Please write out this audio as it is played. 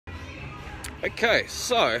Okay,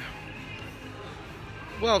 so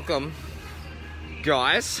welcome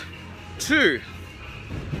guys to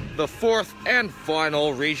the fourth and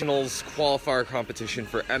final regionals qualifier competition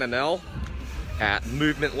for NNL at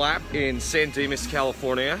MLAB in San Dimas,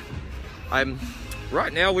 California.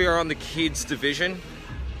 Right now we are on the kids division,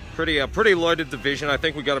 pretty loaded division. I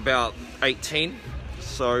think we got about 18,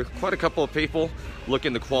 so quite a couple of people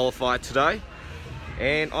looking to qualify today.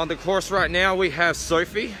 And on the course right now we have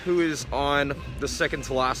Sophie, who is on the second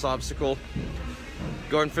to last obstacle,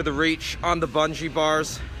 going for the reach on the bungee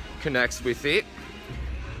bars, connects with it.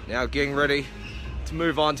 Now getting ready to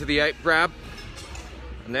move on to the 8 grab.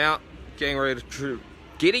 Now getting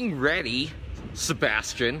ready,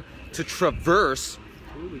 Sebastian, to traverse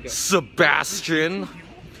Sebastian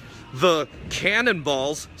the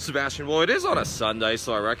cannonballs. Sebastian, well, it is on a Sunday,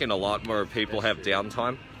 so I reckon a lot more people have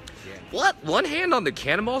downtime. What? One hand on the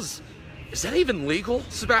cannonballs? Is that even legal,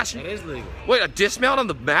 Sebastian? It is legal. Wait, a dismount on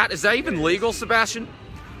the mat? Is that even legal, Sebastian?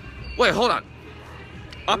 Wait, hold on.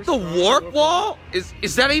 Up the warp wall?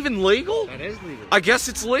 Is that even legal? That is legal. I guess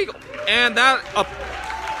it's legal. And that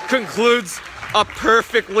concludes a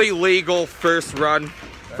perfectly legal first run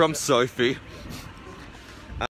from Sophie.